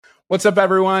What's up,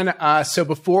 everyone? So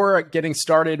before getting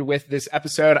started with this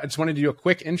episode, I just wanted to do a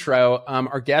quick intro.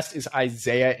 Our guest is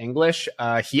Isaiah English.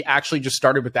 He actually just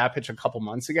started with That Pitch a couple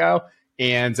months ago,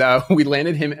 and we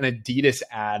landed him an Adidas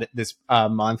ad this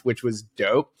month, which was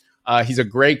dope. He's a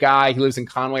great guy. He lives in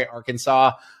Conway,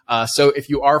 Arkansas. So if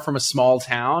you are from a small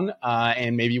town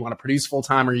and maybe you want to produce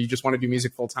full-time or you just want to do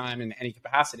music full-time in any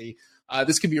capacity,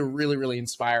 this could be a really, really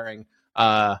inspiring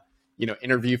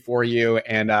interview for you.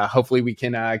 And hopefully we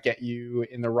can get you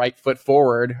in the right foot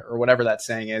forward or whatever that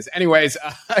saying is. Anyways,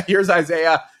 here's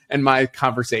Isaiah and my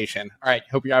conversation. All right.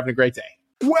 Hope you're having a great day.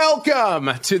 Welcome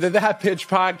to the That Pitch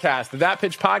podcast. The That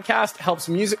Pitch podcast helps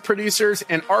music producers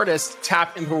and artists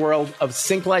tap into the world of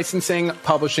sync licensing,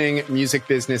 publishing, music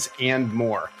business, and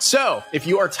more. So if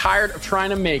you are tired of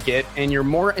trying to make it and you're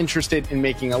more interested in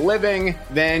making a living,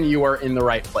 then you are in the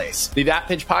right place. The That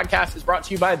Pitch podcast is brought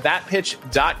to you by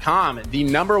thatpitch.com, the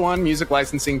 #1 music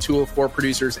licensing tool for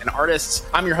producers and artists.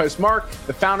 I'm your host, Mark,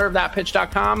 the founder of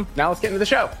thatpitch.com. Now let's get into the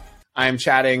show. I'm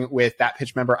chatting with That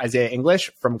Pitch member Isaiah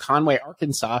English from Conway,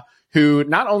 Arkansas, who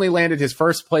not only landed his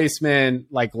first placement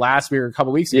like last week or a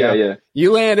couple weeks ago, Yeah.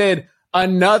 You landed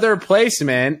another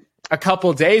placement a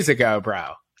couple days ago,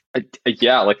 bro.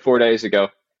 Like 4 days ago.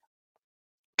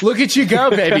 Look at you go,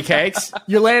 baby cakes.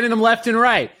 You're landing them left and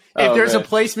right. If there's man. a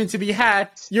placement to be had,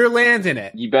 you're landing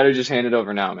it. You better just hand it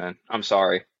over now, man. I'm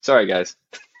sorry. Sorry, guys.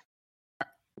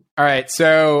 All right.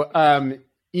 So,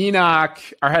 Enoch,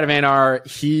 our head of A&R,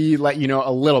 he let you know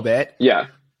a little bit. Yeah.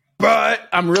 But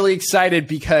I'm really excited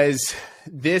because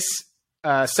this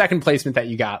second placement that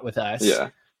you got with us.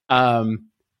 Yeah.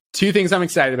 Two things I'm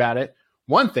excited about it.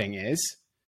 One thing is,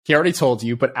 he already told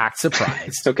you, but act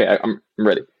surprised. Okay, I'm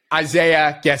ready.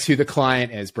 Isaiah, guess who the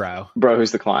client is, bro? Bro,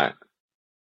 who's the client?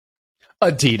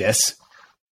 Adidas.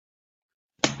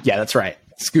 Yeah, that's right.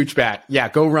 Scooch back. Yeah,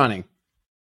 go running.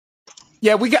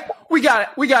 Yeah, we got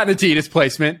an Adidas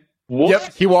placement. What?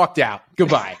 Yep, he walked out.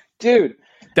 Goodbye. Dude.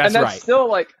 That's right. Still,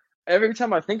 like, every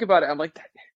time I think about it, I'm like,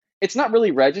 it's not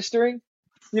really registering.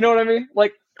 You know what I mean?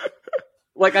 Like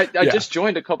I just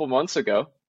joined a couple months ago.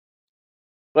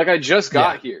 Like, I just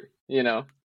got here, you know?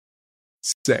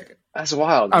 Sick. That's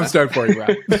wild. I'm man. stoked for you, bro.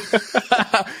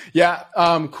 Yeah.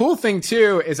 Cool thing,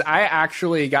 too, is I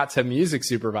actually got to music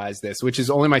supervise this, which is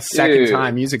only my second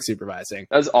time music supervising.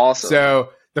 That's awesome. So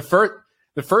the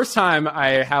first time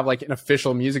I have like an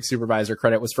official music supervisor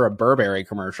credit was for a Burberry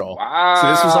commercial. Wow. So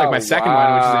this was like my second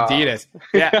one, which is Adidas.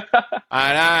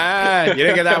 Yeah. You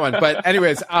didn't get that one. But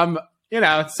anyways,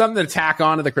 it's something to tack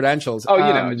on to the credentials.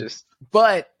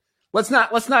 But let's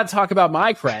not talk about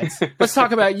my creds. Let's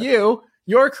talk about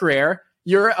your career.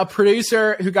 You're a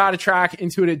producer who got a track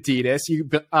into an Adidas. You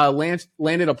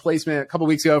landed a placement a couple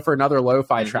weeks ago for another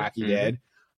lo-fi track you did.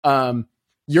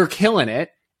 You're killing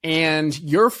it. And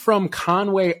you're from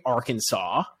Conway,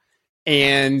 Arkansas.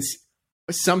 And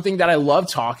something that I love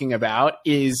talking about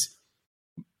is,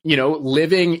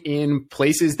 living in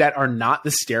places that are not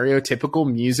the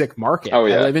stereotypical music market. Oh,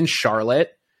 yeah. I live in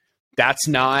Charlotte. That's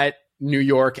not New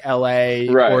York, LA,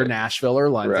 or Nashville or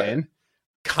London. Right.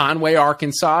 Conway,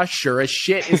 Arkansas, sure as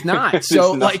shit is not.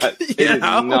 So not.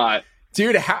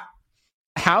 Dude,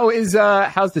 how's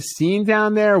the scene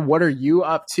down there? What are you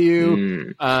up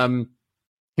to?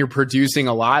 You're producing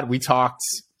a lot. We talked,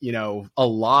 a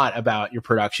lot about your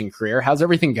production career. How's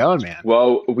everything going, man?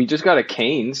 Well, we just got a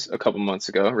Canes a couple months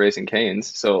ago, Raising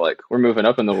Canes. So like we're moving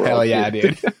up in the world. Hell yeah,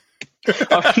 dude.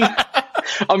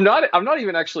 I'm not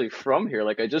even actually from here.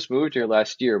 Like I just moved here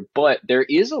last year, but there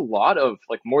is a lot of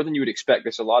like more than you would expect.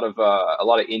 There's a lot of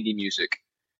indie music.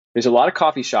 There's a lot of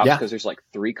coffee shops because there's like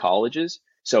 3 colleges.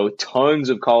 So tons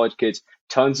of college kids,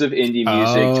 tons of indie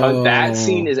music. That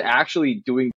scene is actually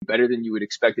doing better than you would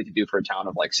expect it to do for a town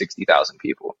of like 60,000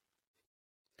 people.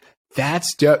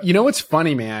 That's dope. You know what's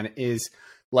funny, man, is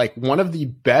like one of the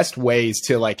best ways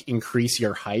to like increase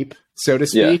your hype, so to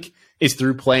speak, is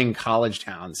through playing college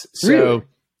towns. So really?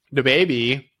 the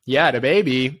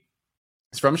baby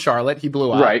is from Charlotte. He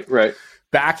blew up. Right.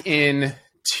 Back in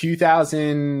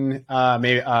 2000, I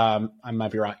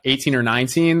might be wrong, 18 or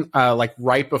 19, like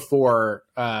right before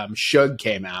Suge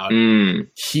came out,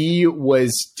 he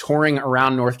was touring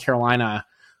around North Carolina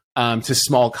to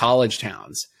small college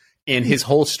towns. And his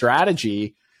whole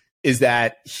strategy is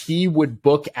that he would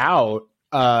book out,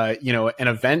 an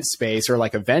event space or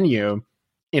like a venue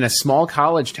in a small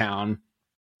college town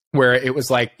where it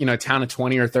was like, a town of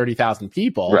 20 or 30,000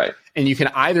 people. Right. And you can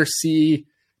either see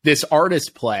this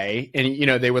artist play and,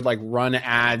 they would like run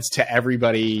ads to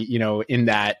everybody, in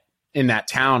that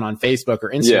town on Facebook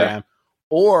or Instagram,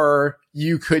 or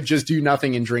you could just do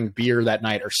nothing and drink beer that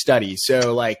night or study.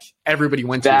 So like everybody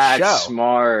went to the show. That's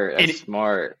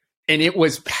smart. and it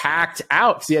was packed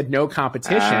out because he had no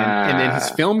competition. And then his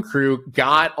film crew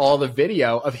got all the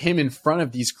video of him in front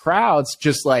of these crowds,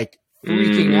 just like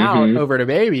freaking out over the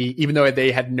baby, even though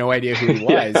they had no idea who he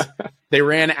was. They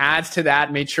ran ads to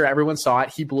that, made sure everyone saw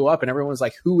it. He blew up, and everyone was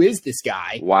like, "Who is this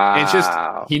guy?" Wow! And it's just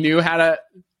he knew how to.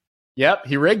 Yep,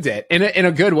 he rigged it in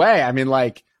a good way. I mean,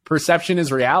 like, perception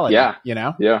is reality. Yeah, you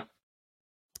know. Yeah.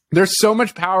 There's so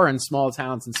much power in small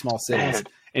towns and small cities,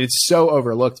 and it's so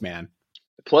overlooked, man.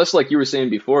 Plus, like you were saying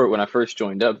before, when I first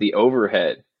joined up, the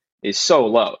overhead is so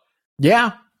low.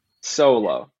 Yeah. So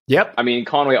low. Yep. I mean, in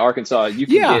Conway, Arkansas, you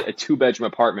can get a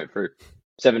 2-bedroom apartment for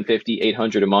 $750,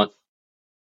 $800 a month.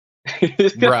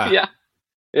 Yeah.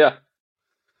 Yeah.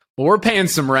 Well, we're paying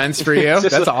some rents for you.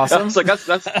 That's awesome. Like,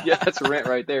 that's rent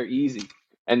right there. Easy.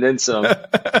 And then some.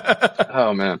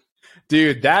 Oh, man.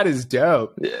 Dude, that is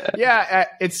dope. Yeah. Yeah.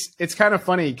 It's kind of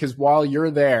funny because while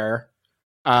you're there,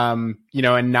 you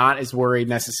know, and not as worried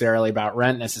necessarily about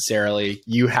rent necessarily,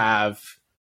 you have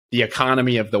the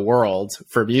economy of the world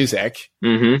for music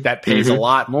that pays a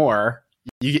lot more.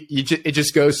 It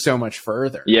just goes so much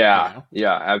further. Yeah. You know?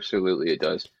 Yeah, absolutely. It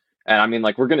does. And I mean,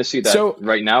 like, we're going to see that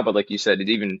right now, but like you said, it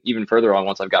even further on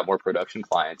once I've got more production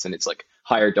clients, and it's like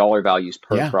higher dollar values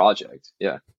per project.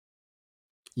 Yeah.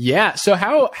 Yeah. So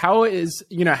how is,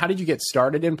 you know, how did you get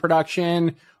started in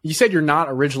production? You said you're not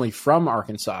originally from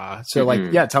Arkansas. So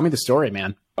like, tell me the story,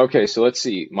 man. Okay. So let's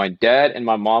see. My dad and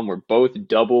my mom were both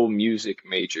double music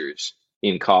majors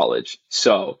in college.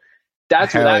 So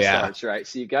that's where that starts, right?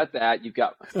 So you got that. You've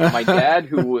got my dad,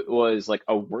 who was like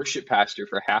a worship pastor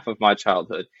for half of my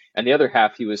childhood. And the other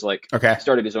half, he was like,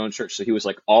 started his own church. So he was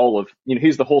like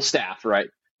he's the whole staff, right?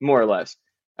 More or less.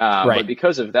 But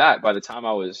because of that, by the time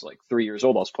I was like 3 years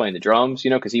old, I was playing the drums,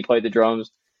 you know, because he played the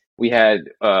drums. We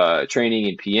had training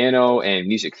in piano and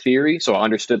music theory. So I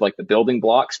understood like the building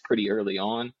blocks pretty early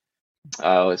on.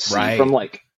 Let's see, from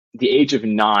like the age of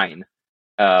 9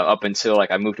 up until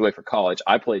like I moved away for college,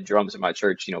 I played drums in my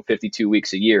church, you know, 52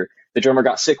 weeks a year. The drummer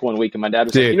got sick one week and my dad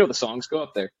was like, you know, the songs go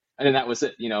up there. And then that was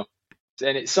it, you know.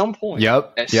 And at some point,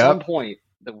 some point,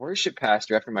 the worship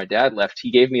pastor, after my dad left, he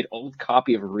gave me an old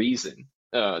copy of Reason,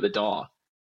 the DAW.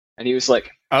 And he was like,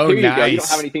 here you go. You don't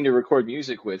have anything to record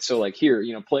music with. So like, here,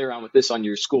 you know, play around with this on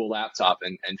your school laptop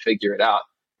and figure it out.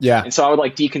 Yeah. And so I would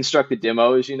like deconstruct the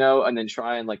demos, you know, and then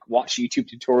try and like watch YouTube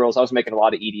tutorials. I was making a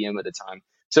lot of EDM at the time.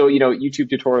 So, you know,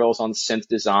 YouTube tutorials on synth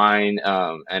design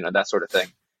and that sort of thing.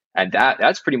 And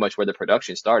that's pretty much where the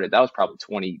production started. That was probably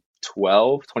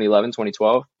 2011,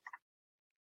 2012.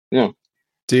 Yeah.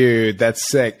 Dude, that's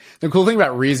sick. The cool thing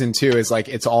about Reason too is like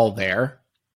it's all there.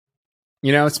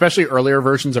 You know, especially earlier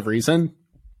versions of Reason.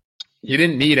 You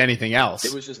didn't need anything else.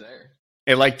 It was just there.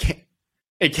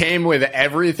 It came with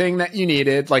everything that you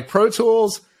needed. Like Pro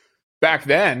Tools back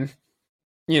then,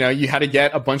 you know, you had to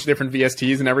get a bunch of different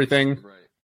VSTs and everything. Right.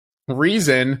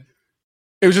 Reason,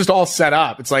 it was just all set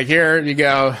up. It's like, here you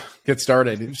go, get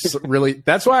started. It's just really,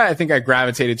 that's why I think I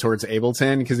gravitated towards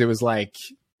Ableton, because it was like,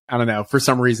 I don't know, for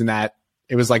some reason that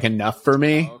it was like enough for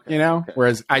me, you know. Okay.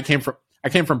 Whereas I came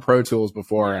from Pro Tools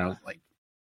before, and I was like,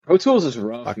 Pro Tools is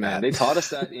rough, man. They taught us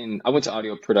that I went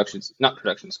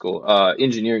to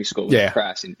engineering school with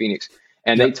Crass in Phoenix,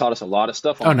 and they taught us a lot of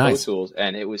stuff on Pro Tools,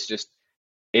 and it was just,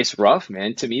 it's rough,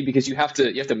 man, to me, because you have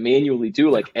to manually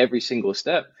do like every single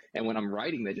step, and when I'm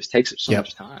writing, that just takes up so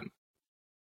much time.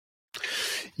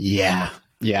 Yeah.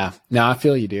 No, I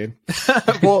feel you, dude.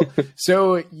 Well,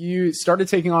 so you started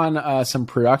taking on some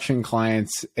production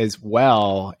clients as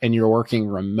well, and you're working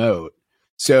remote.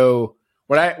 So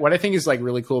what I think is like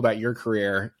really cool about your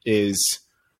career is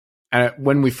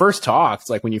when we first talked,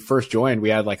 like when you first joined, we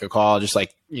had like a call, just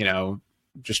like, you know,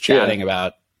 just chatting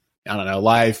about, I don't know,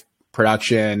 life,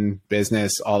 production,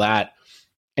 business, all that.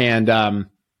 And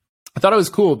I thought it was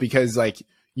cool because like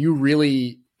you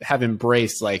really have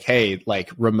embraced like, hey, like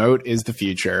remote is the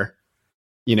future.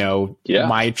 You know,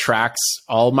 my tracks,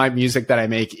 all my music that I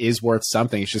make is worth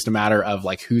something. It's just a matter of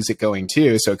like, who's it going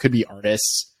to? So it could be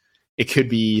artists. It could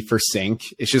be for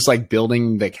sync. It's just like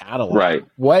building the catalog. Right.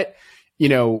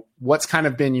 What's kind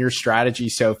of been your strategy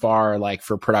so far, like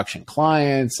for production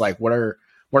clients? Like what are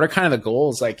kind of the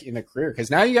goals like in the career? Cause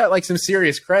now you got like some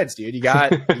serious creds, dude. You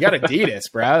got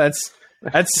Adidas, bro. That's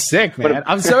sick, man.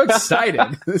 I'm so excited.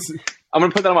 I'm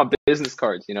going to put that on my business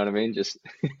cards. You know what I mean? Just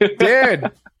dude,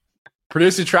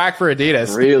 produce a track for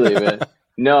Adidas. Really, man.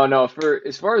 No. For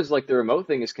as far as like the remote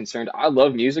thing is concerned, I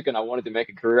love music and I wanted to make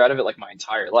a career out of it like my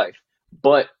entire life.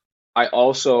 But I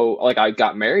also I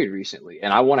got married recently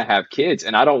and I want to have kids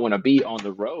and I don't want to be on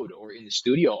the road or in the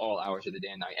studio all hours of the day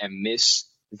and night and miss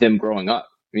them growing up,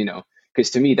 you know,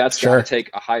 because to me, that's got to take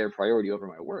a higher priority over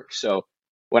my work. So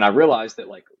when I realized that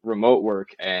like remote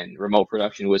work and remote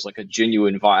production was like a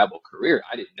genuine viable career.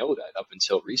 I didn't know that up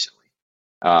until recently.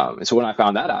 And so when I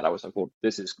found that out, I was like, well,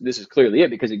 this is clearly it,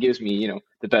 because it gives me, you know,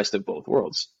 the best of both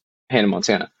worlds. Hannah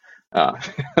Montana. Yeah,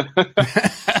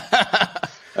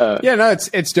 no,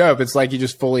 it's dope. It's like you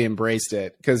just fully embraced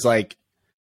it. Cause like,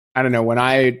 I don't know, when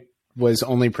I was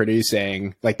only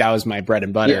producing, like that was my bread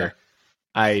and butter.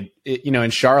 Yeah. You know,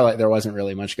 in Charlotte, there wasn't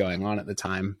really much going on at the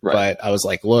time, but I was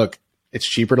like, look, it's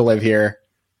cheaper to live here.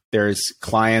 There's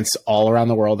clients all around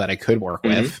the world that I could work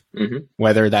with,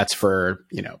 whether that's for,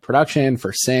 you know, production,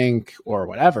 for sync or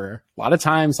whatever. A lot of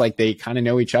times, like they kind of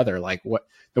know each other. Like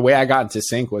the way I got into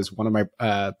sync was one of my,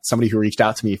 somebody who reached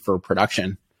out to me for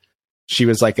production. She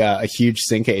was like a huge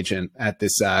sync agent at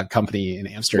this company in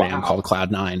Amsterdam called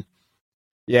Cloud9.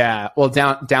 Yeah. Well,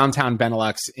 downtown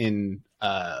Benelux in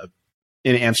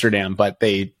Amsterdam, but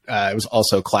it was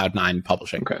also Cloud9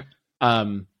 publishing. Okay.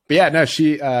 But yeah, no,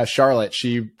 Charlotte,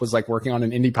 she was like working on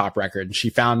an indie pop record, and she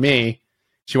found me.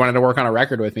 She wanted to work on a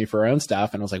record with me for her own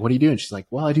stuff. And I was like, what are you doing? She's like,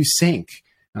 well, I do sync.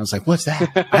 And I was like, what's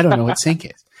that? I don't know what sync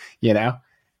is, you know?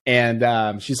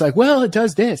 And she's like, well, it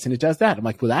does this and it does that. I'm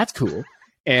like, well, that's cool.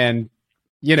 And,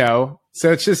 you know,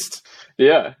 so it's just, I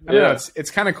don't know,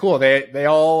 it's kind of cool. They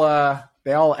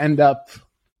all end up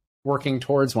working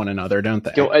towards one another, don't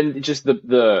they? You know, and just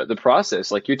the process,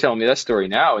 like you're telling me that story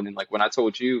now. And then like when I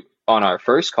told you on our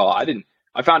first call,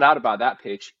 I found out about that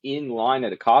pitch in line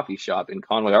at a coffee shop in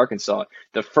Conway, Arkansas.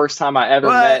 The first time I ever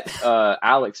met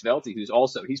Alex Velty, he's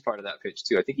part of that pitch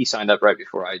too. I think he signed up right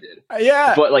before I did.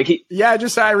 Yeah. But like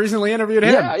I recently interviewed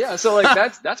him. Yeah. So like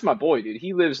that's my boy, dude.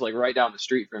 He lives like right down the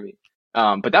street from me.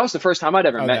 But that was the first time I'd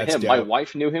ever met him. Dope. My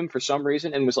wife knew him for some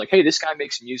reason and was like, hey, this guy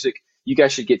makes music. You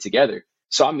guys should get together.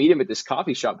 So I meet him at this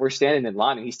coffee shop. We're standing in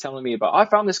line and he's telling me about, I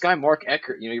found this guy, Mark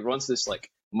Eckert. You know, he runs this like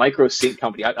micro sync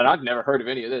company. And I've never heard of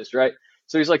any of this, right?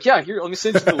 So he's like, yeah, here, let me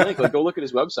send you the link. Like, go look at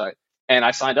his website. And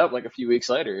I signed up like a few weeks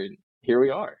later, and here we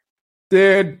are.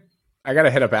 Dude, I got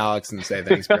to hit up Alex and say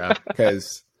thanks, bro.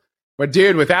 But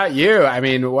dude, without you, I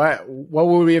mean, what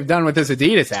would we have done with this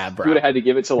Adidas ad, bro? We would have had to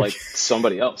give it to like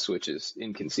somebody else, which is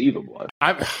inconceivable.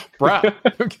 Bro.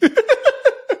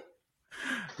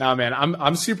 No, man,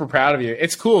 I'm super proud of you.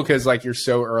 It's cool because like you're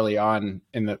so early on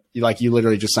you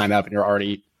literally just signed up and you're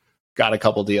already got a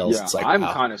couple deals. Yeah, it's like, I'm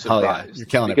kind of surprised. Yeah, you're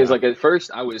killing because it. Because like at first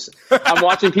I'm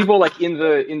watching people like in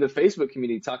the Facebook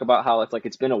community talk about how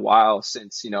it's been a while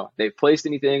since, you know, they've placed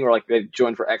anything, or like they've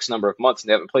joined for X number of months and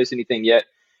they haven't placed anything yet.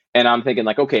 And I'm thinking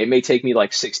like, okay, it may take me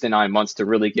like 6 to 9 months to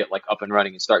really get like up and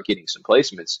running and start getting some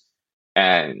placements.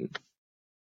 And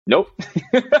nope.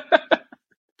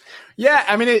 Yeah,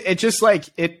 I mean, it just like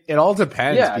it all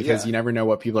depends because you never know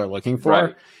what people are looking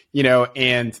for, you know,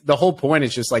 and the whole point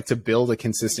is just like to build a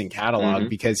consistent catalog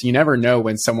because you never know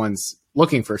when someone's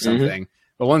looking for something.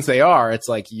 But once they are, it's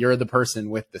like you're the person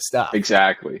with the stuff.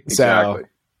 Exactly. So,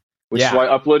 which is why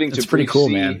uploading to pretty cool,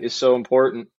 man. is so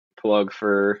important. Plug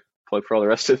for all the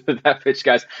rest of that pitch,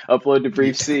 guys. Upload to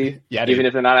Brief C, even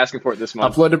if they're not asking for it this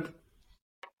month.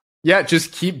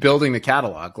 Just keep building the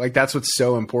catalog. Like that's what's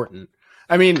so important.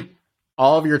 I mean,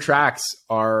 all of your tracks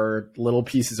are little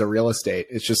pieces of real estate.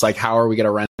 It's just like, how are we going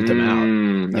to rent them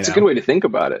out? That's a good way to think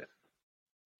about it.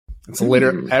 It's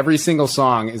literally every single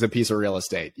song is a piece of real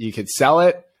estate. You could sell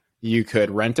it. You could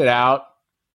rent it out.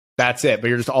 That's it. But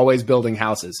you're just always building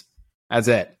houses. That's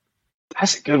it.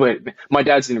 That's a good way. My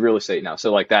dad's in real estate now.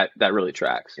 So like that really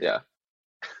tracks. Yeah.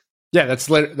 Yeah. That's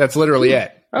literally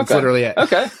it. That's literally it.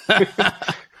 Okay.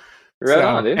 Right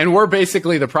on, dude. And we're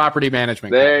basically the property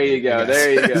management company, There you go.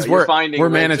 We're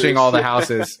managing all the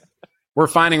houses. We're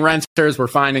finding renters. We're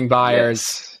finding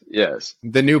buyers. Yes.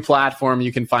 The new platform,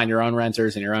 you can find your own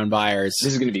renters and your own buyers.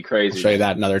 This is going to be crazy. I'll show you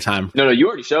that another time. No, you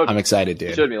already showed me. I'm excited, dude.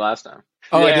 You showed me last time.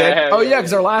 Oh, I did? Oh, yeah,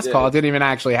 because our last call didn't even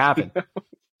actually happen.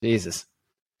 Jesus.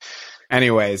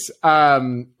 Anyways,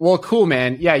 well, cool,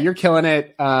 man. Yeah, you're killing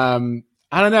it. I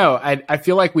don't know. I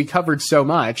feel like we covered so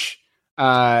much.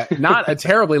 Not a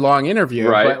terribly long interview,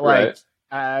 but like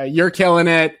you're killing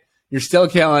it. You're still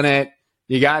killing it.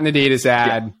 You got an Adidas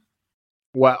ad.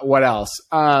 Yeah. What else?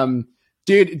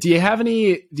 Dude, do you have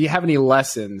any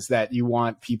lessons that you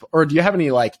want people, or do you have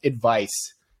any like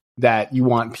advice that you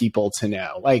want people to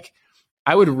know? Like,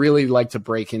 I would really like to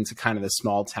break into kind of the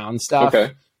small town stuff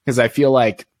because I feel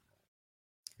like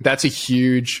that's a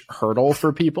huge hurdle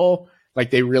for people. Like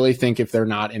they really think if they're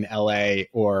not in LA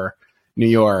or New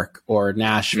York or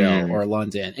Nashville or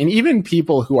London, and even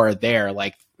people who are there,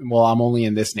 like, well, I'm only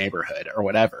in this neighborhood or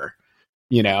whatever,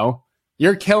 you know,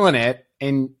 you're killing it.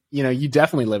 And, you know, you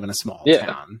definitely live in a small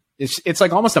town. It's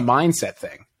like almost a mindset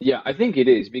thing. Yeah, I think it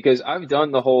is because I've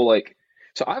done the whole, like,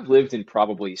 So I've lived in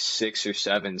probably 6 or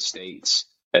 7 states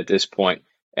at this point.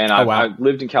 And Oh, I've wow.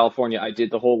 lived in California. I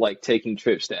did the whole like taking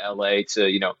trips to LA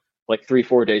to, like 3,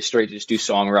 4 days straight, just do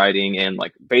songwriting and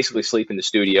like basically sleep in the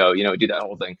studio, do that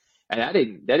whole thing. And that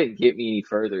didn't get me any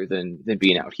further than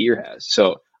being out here has.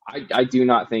 So I do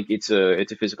not think it's a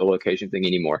physical location thing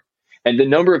anymore. And the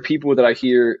number of people that I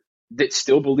hear that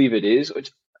still believe it is,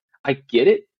 which I get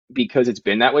it because it's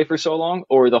been that way for so long,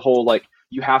 or the whole like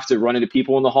you have to run into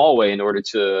people in the hallway in order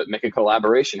to make a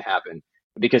collaboration happen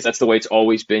because that's the way it's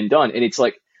always been done. And it's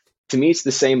like to me, it's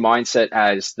the same mindset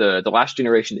as the last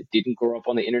generation that didn't grow up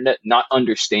on the internet, not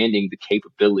understanding the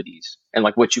capabilities and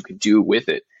like what you could do with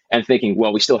it, and thinking,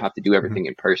 well, we still have to do Mhm. everything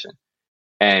in person.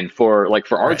 And for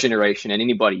our Right. generation and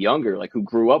anybody younger, like who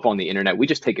grew up on the internet, we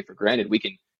just take it for granted. We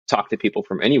can talk to people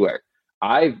from anywhere.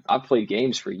 I've played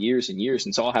games for years and years,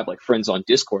 and so I'll have like friends on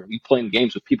Discord. We playing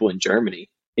games with people in Germany,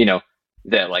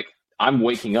 that like I'm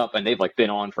waking up and they've like been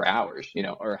on for hours,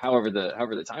 or however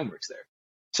the time works there.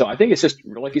 So I think it's just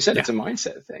like you said, Yeah. it's a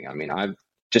mindset thing. I mean, I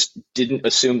just didn't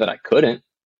assume that I couldn't.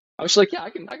 I was like, yeah, I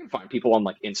can find people on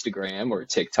like Instagram or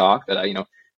TikTok that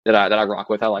I rock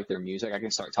with. I like their music. I can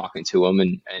start talking to them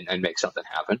and make something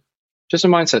happen. Just a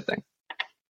mindset thing.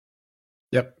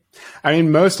 Yep. I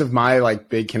mean, most of my like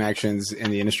big connections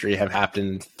in the industry have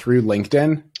happened through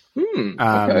LinkedIn.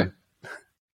 Okay.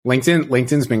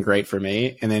 LinkedIn's been great for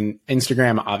me, and then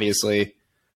Instagram, obviously.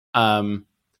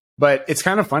 But it's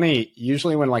kind of funny.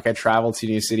 Usually, when like I travel to a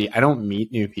new city, I don't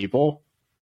meet new people.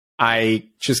 I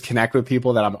just connect with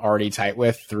people that I'm already tight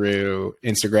with through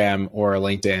Instagram or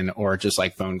LinkedIn or just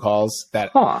like phone calls.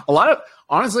 That Huh. a lot of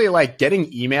honestly, like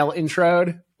getting email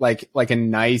introed, like a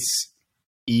nice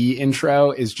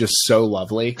intro is just so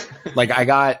lovely. Like I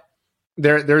got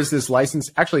there's this license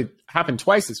actually happened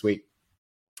twice this week.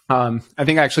 I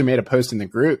think I actually made a post in the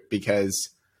group because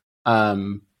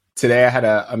today I had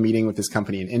a meeting with this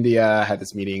company in India. I had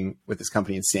this meeting with this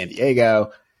company in San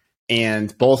Diego,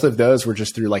 and both of those were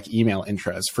just through like email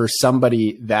intros for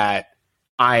somebody that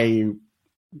looking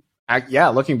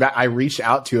back, I reached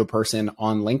out to a person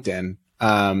on LinkedIn.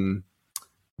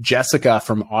 Jessica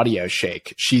from Audio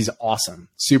Shake. She's awesome.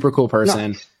 Super cool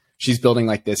person. Nice. She's building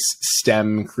like this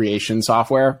STEM creation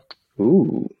software.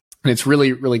 Ooh. And it's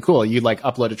really, really cool. You like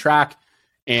upload a track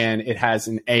and it has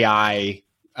an AI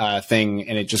thing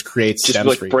and it just creates Just stems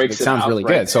like for you. breaks It sounds out really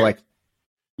right good. So there. like,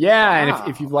 yeah. Wow. And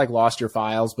if you've like lost your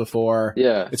files before,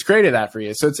 Yeah. it's created that for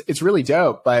you. So it's really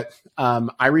dope. But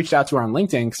I reached out to her on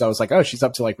LinkedIn because I was like, oh, she's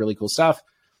up to like really cool stuff.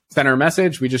 Sent her a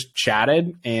message. We just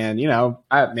chatted, and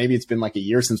maybe it's been like a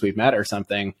year since we've met or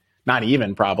something. Not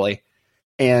even probably.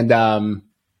 And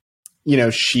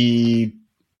she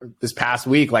this past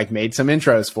week like made some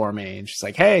intros for me, and she's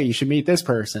like, "Hey, you should meet this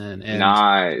person." And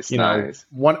Nice.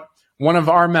 one of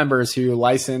our members who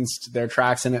licensed their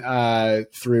tracks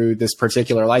through this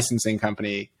particular licensing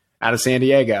company out of San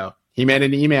Diego, he made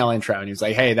an email intro, and he was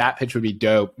like, "Hey, that pitch would be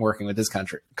dope working with this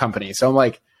company." So I'm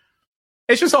like,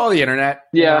 it's just all the internet.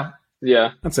 Yeah.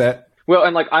 Yeah. That's it. Well,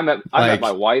 and like I met Like,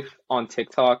 my wife on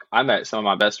TikTok. I met some of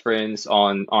my best friends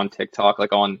on TikTok,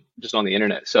 like on the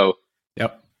internet. So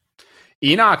yep.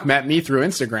 Enoch met me through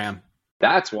Instagram.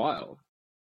 that's wild.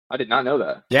 I did not know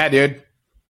that. Yeah, dude.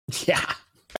 Yeah.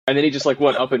 And then he just like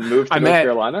went up and moved to North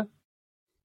Carolina.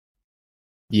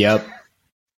 Yep.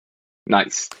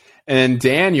 Nice. And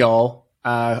Daniel,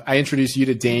 I introduced you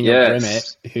to Daniel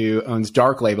Yes. Grimmett, who owns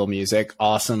Dark Label Music,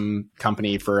 awesome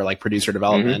company for like producer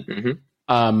development.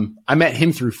 I met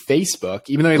him through Facebook,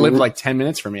 even though he lived like 10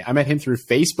 minutes from me. I met him through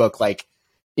Facebook like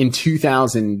in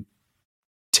 2010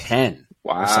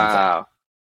 or something. Wow.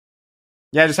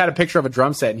 Yeah, I just had a picture of a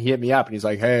drum set and he hit me up and he's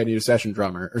like, "Hey, I need a session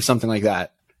drummer," or something like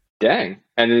that. Dang.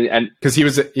 And Because he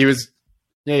was he was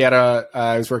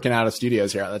working out of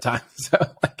studios here at the time. So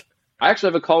like, I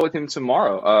actually have a call with him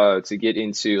tomorrow to get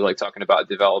into like talking about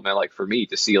development, like for me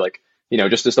to see like,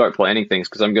 just to start planning things,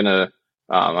 because looks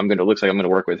like I'm gonna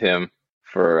work with him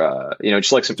for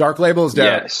just like some Dark Label is dope.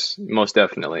 Yes, most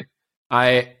definitely.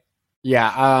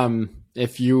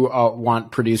 If you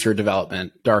want producer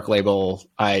development, Dark Label,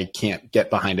 I can't get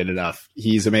behind it enough.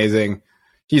 He's amazing.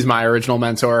 He's my original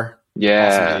mentor. Yeah.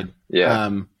 Awesome dude. Yeah.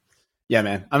 Yeah,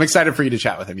 man. I'm excited for you to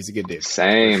chat with him. He's a good dude.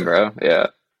 Same, sure. bro. Yeah.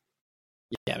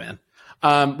 Yeah, man.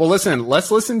 Well, listen, let's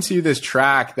listen to this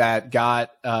track that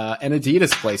got an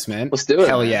Adidas placement. Let's do it.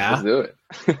 Hell man. yeah. Let's do it.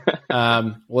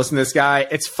 Listen to this guy.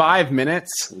 It's 5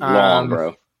 minutes. Long,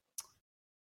 bro.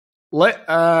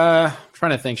 I'm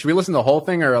trying to think. Should we listen to the whole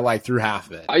thing or like through half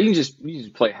of it? You can just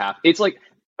play half. It's like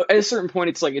at a certain point,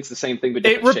 it's like it's the same thing, but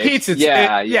it repeats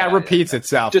itself. It repeats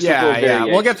itself. Just yeah.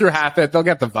 We'll get through half it. They'll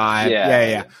get the vibe.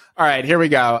 Yeah. All right, here we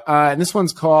go. And this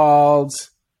one's called.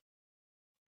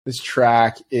 This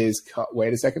track is.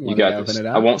 Wait a second. Let me open it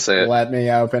up. I won't say it. Let me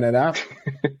open it up.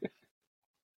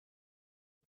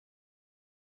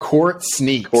 Court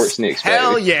Sneaks. Court Sneaks.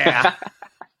 Hell yeah.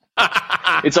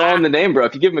 It's all in the name, bro.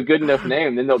 If you give them a good enough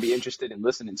name, then they'll be interested in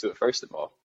listening to it. First of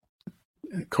all.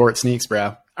 Court Sneaks,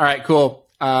 bro. All right, cool.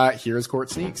 Here's Court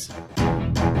Sneaks.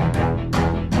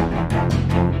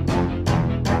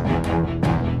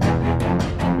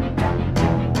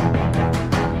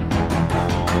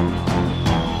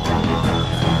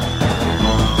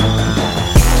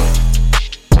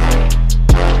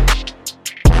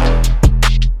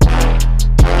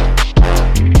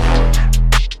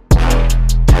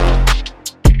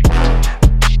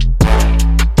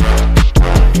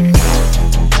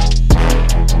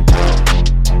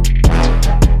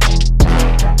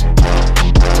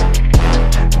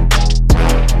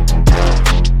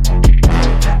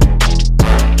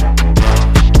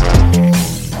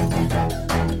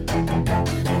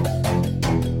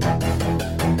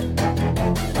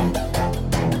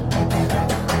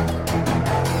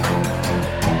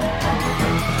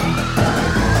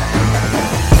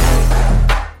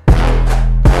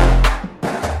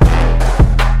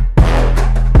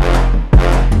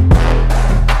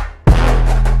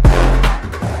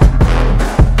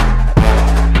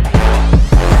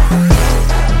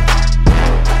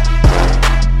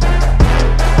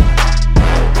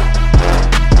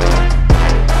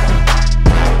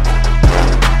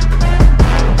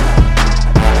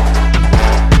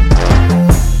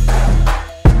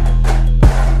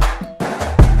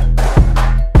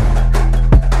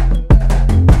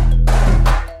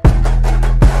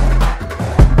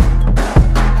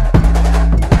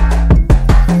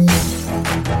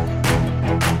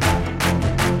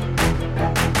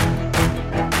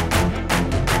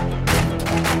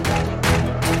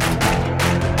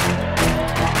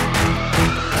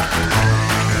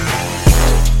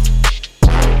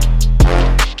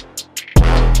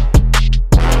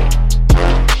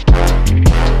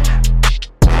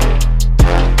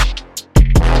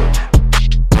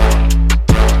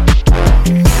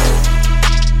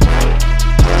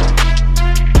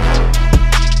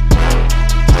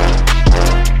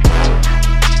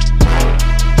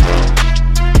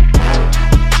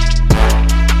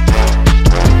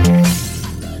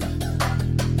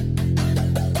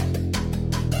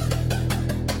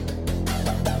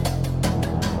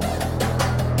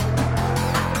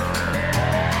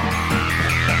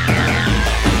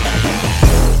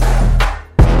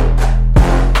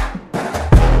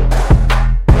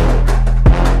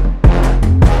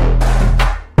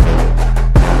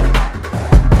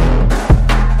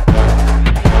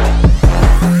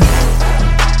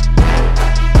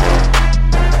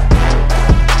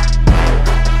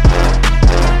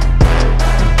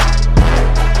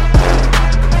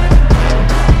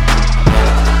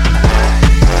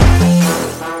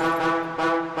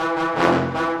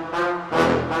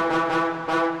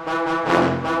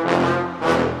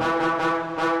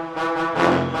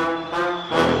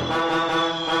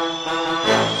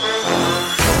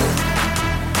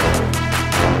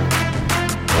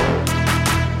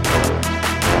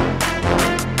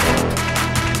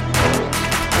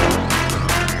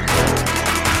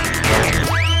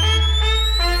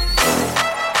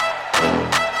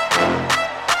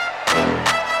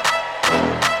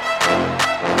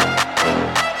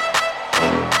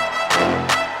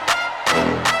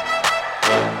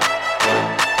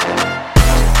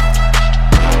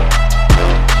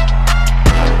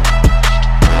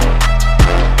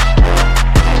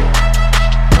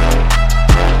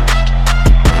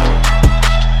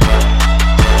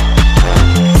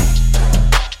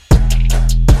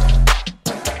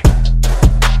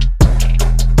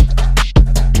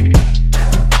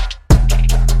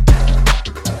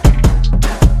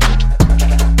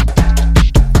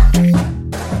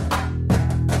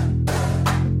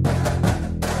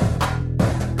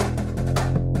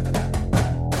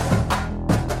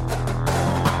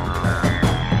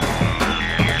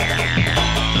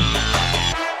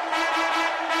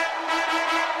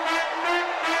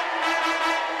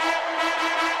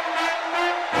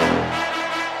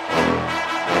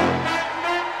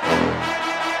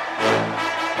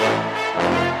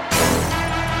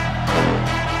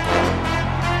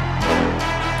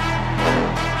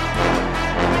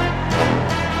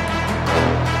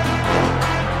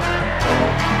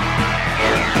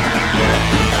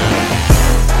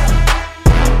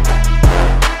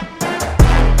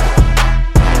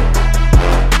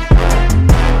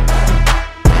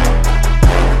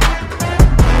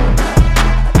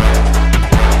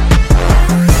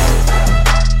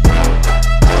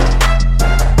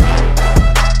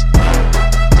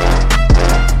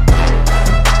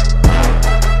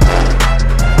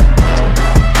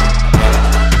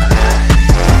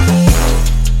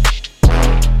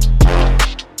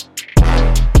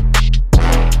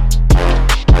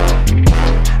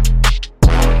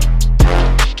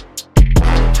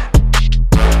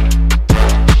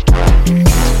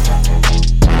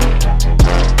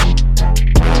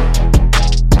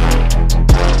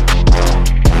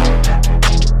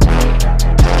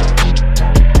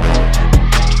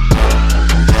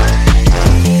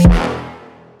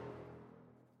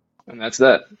 And that's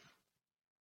that.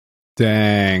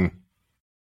 Dang.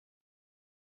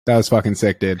 That was fucking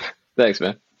sick, dude. Thanks,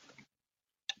 man.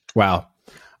 Wow.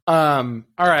 All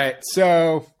right.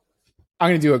 So I'm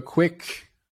going to do a quick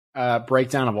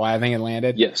breakdown of why I think it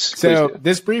landed. Yes. So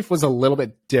this brief was a little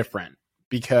bit different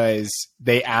because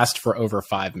they asked for over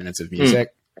 5 minutes of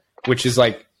music, which is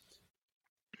like,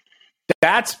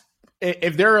 that's,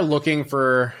 if they're looking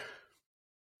for,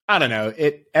 I don't know,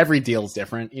 every deal is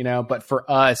different, you know, but for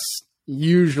us,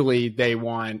 usually they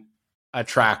want a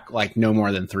track like no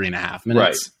more than 3.5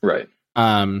 minutes. Right.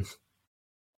 And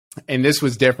this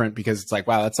was different because it's like,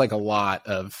 wow, that's like a lot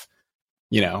of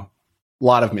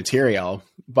material.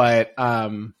 But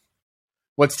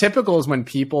what's typical is when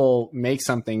people make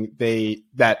something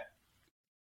that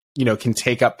can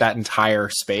take up that entire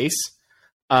space,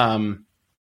 they'll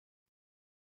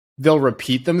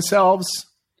repeat themselves.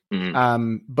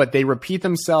 But they repeat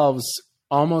themselves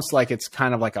almost like it's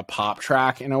kind of like a pop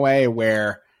track in a way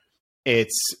where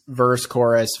it's verse,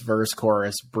 chorus, bridge,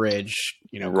 chorus.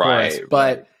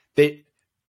 But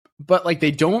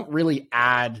they don't really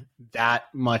add that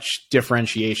much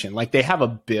differentiation. Like they have a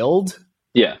build,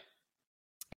 in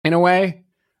a way,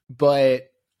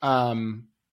 but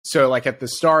so like at the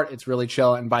start it's really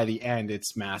chill, and by the end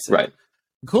it's massive. Right.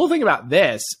 The cool thing about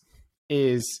this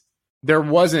is there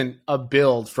wasn't a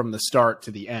build from the start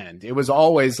to the end. It was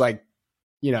always like,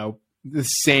 the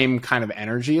same kind of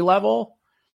energy level,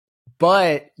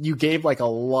 but you gave like a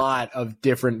lot of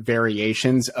different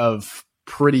variations of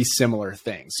pretty similar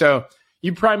things. So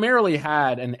you primarily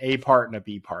had an A part and a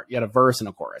B part. You had a verse and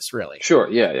a chorus, really. Sure.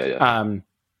 Yeah.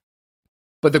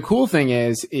 But the cool thing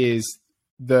is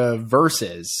the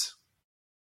verses,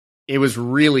 it was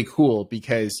really cool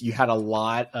because you had a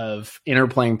lot of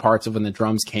interplaying parts of when the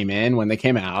drums came in, when they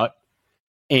came out.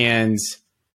 And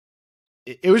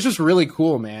it was just really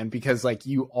cool, man, because like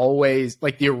you always,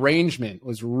 like the arrangement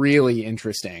was really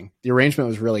interesting. The arrangement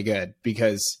was really good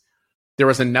because there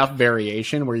was enough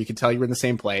variation where you could tell you were in the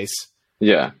same place.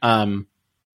 Yeah.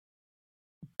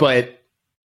 But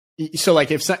so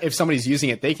like if somebody's using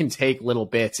it, they can take little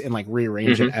bits and like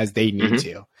rearrange it as they need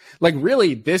to. Like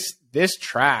really this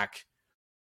track,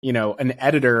 an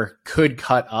editor could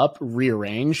cut up,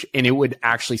 rearrange, and it would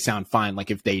actually sound fine.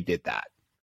 Like if they did that,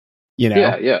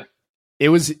 Yeah. It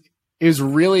was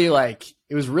really like,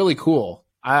 it was really cool.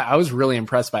 I was really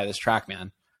impressed by this track,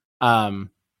 man.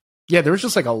 Yeah, there was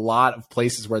just like a lot of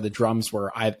places where the drums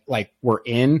were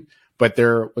in, but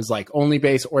there was like only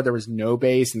bass or there was no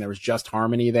bass and there was just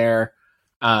harmony there.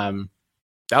 That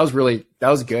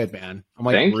was good, man. I'm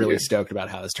like really stoked about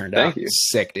how this turned out.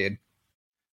 Sick, dude.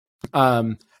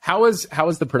 How was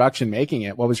the production making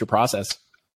it? What was your process?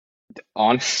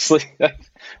 Honestly,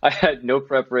 I had no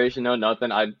preparation, no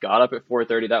nothing. I got up at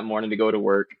 4:30 that morning to go to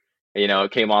work.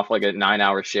 Came off like a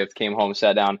 9-hour shift, came home,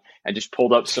 sat down, and just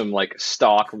pulled up some like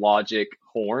stock Logic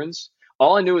horns.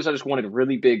 All I knew is I just wanted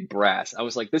really big brass. I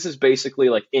was like, this is basically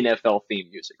like NFL theme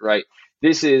music, right?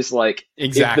 This is like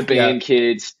if the band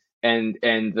kids and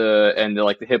the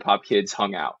like the hip hop kids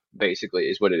hung out, basically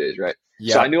is what it is, right?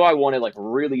 So I knew I wanted like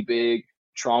really big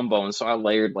trombones, so I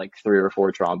layered like 3 or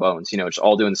 4 trombones, just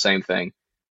all doing the same thing.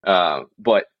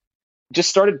 But just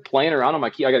started playing around on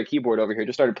my key. I got a keyboard over here.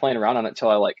 Just started playing around on it until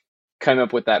I like came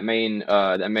up with that main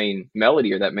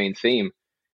melody or that main theme.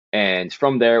 And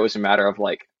from there, it was a matter of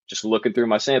like just looking through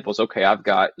my samples. Okay, I've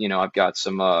got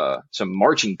some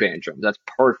marching band drums. That's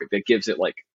perfect. That gives it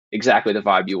like exactly the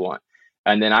vibe you want.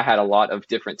 And then I had a lot of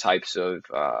different types of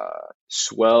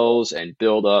swells and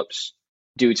build-ups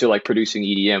due to like producing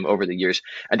EDM over the years.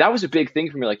 And that was a big thing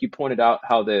for me. Like you pointed out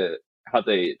how the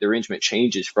arrangement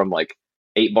changes from like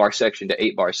 8-bar section to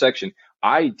 8-bar section.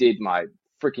 I did my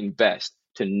freaking best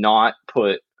to not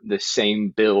put the same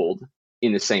build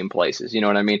in the same places. You know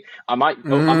what I mean? I might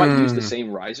use the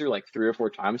same riser like 3 or 4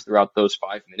 times throughout those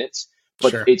 5 minutes,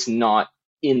 but it's not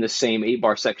in the same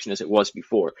 8-bar section as it was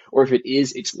before. Or if it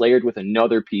is, it's layered with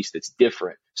another piece that's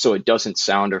different, so it doesn't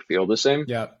sound or feel the same.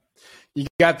 Yeah. You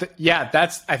got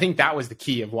I think that was the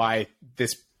key of why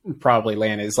this probably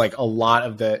landed, is like a lot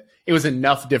of it was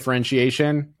enough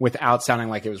differentiation without sounding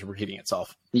like it was repeating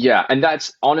itself. Yeah. And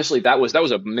that's honestly, that was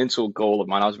a mental goal of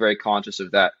mine. I was very conscious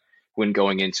of that when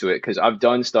going into it, because I've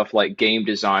done stuff like game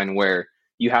design where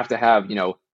you have to have,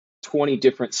 20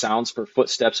 different sounds for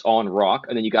footsteps on rock,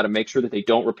 and then you got to make sure that they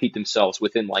don't repeat themselves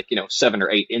within like, 7 or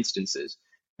 8 instances.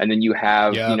 And then you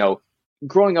have,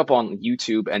 growing up on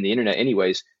YouTube and the internet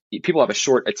anyways, people have a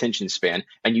short attention span,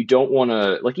 and you don't want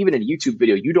to, like, even in a YouTube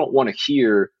video, you don't want to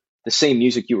hear the same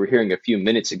music you were hearing a few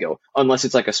minutes ago, unless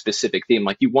it's like a specific theme.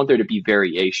 Like you want there to be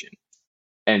variation.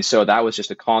 And so that was just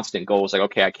a constant goal. It's like,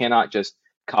 okay, I cannot just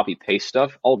copy paste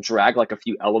stuff. I'll drag like a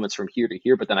few elements from here to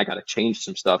here, but then I got to change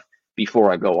some stuff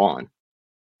before I go on.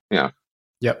 Yeah.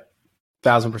 Yep.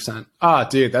 1,000%. Oh,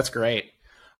 dude, that's great.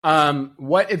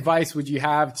 What advice would you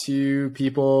have to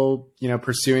people,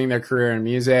 pursuing their career in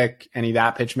music? Any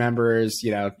That Pitch members?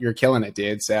 You're killing it,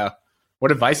 dude. So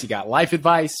what advice you got? Life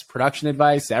advice, production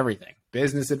advice, everything.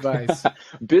 Business advice.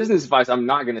 Business advice I'm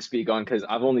not going to speak on because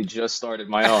I've only just started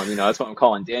my own. That's what I'm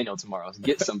calling Daniel tomorrow.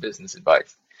 Get some business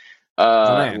advice.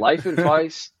 Life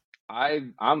advice. I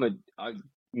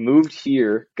moved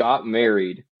here, got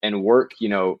married, and work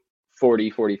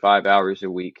 40-45 hours a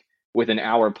week with an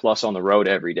hour plus on the road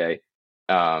every day.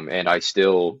 And I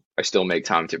still make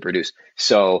time to produce.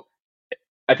 So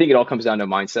I think it all comes down to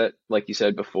mindset, like you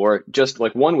said before, just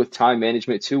like one with time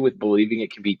management, two with believing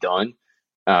it can be done,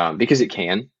 because it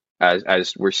can,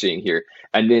 as we're seeing here.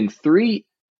 And then three,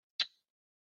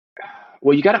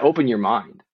 well, you got to open your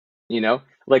mind,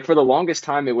 like for the longest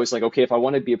time, it was like, okay, if I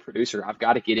want to be a producer, I've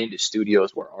got to get into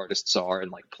studios where artists are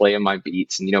and like play in my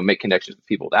beats and, make connections with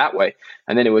people that way.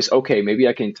 And then it was, okay, maybe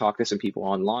I can talk to some people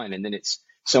online. And then it's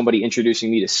somebody introducing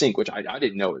me to sync, which I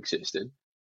didn't know existed.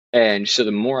 And so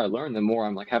the more I learn, the more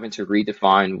I'm like having to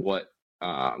redefine what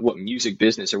music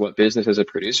business or what business as a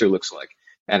producer looks like.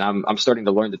 And I'm starting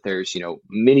to learn that there's,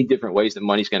 many different ways that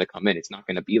money's going to come in. It's not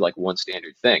going to be like one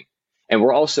standard thing. And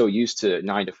we're also used to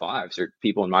 9-to-5s, or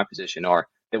people in my position are,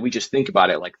 that we just think about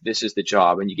it like this is the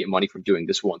job and you get money from doing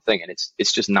this one thing. And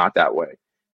it's just not that way.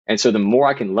 And so the more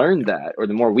I can learn that, or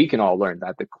the more we can all learn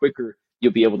that, the quicker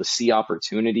you'll be able to see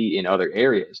opportunity in other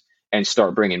areas and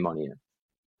start bringing money in.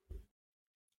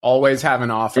 Always have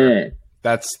an offer.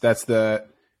 That's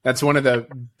one of the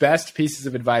best pieces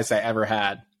of advice I ever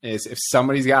had, is if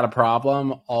somebody's got a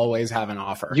problem, always have an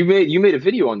offer. You made a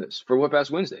video on this for What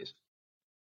Past Wednesdays.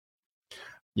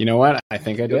 You know what? I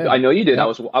think I did. I know you did. Yeah.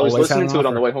 I was listening to it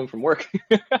on the way home from work.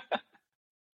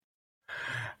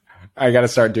 I got to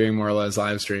start doing more of those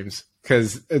live streams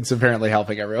because it's apparently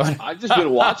helping everyone. I've just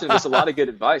been watching. There's a lot of good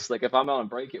advice. Like if I'm on a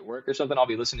break at work or something, I'll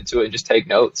be listening to it and just take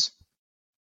notes.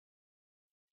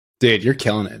 Dude, you're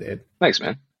killing it, dude. Thanks,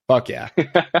 man. Fuck yeah.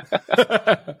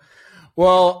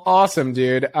 Well, awesome,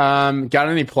 dude. Got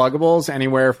any pluggables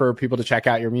anywhere for people to check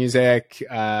out your music,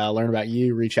 learn about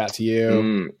you, reach out to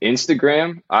you?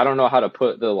 Instagram. I don't know how to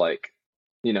put the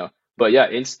but yeah,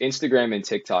 Instagram and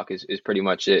TikTok is pretty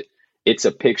much it. It's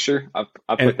a picture. I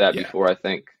put that before, I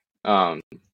think.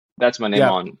 That's my name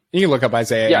on. You can look up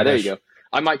Isaiah. Yeah, English. There you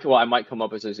go. I might come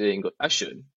up as Isaiah English. I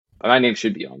should. My name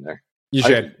should be on there. You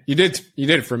should. You did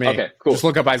it for me. Okay, cool. Just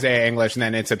look up Isaiah English and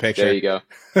then it's a picture.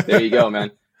 There you go,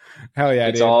 man. Hell yeah,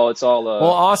 it's dude. all. Well,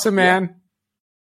 awesome, man.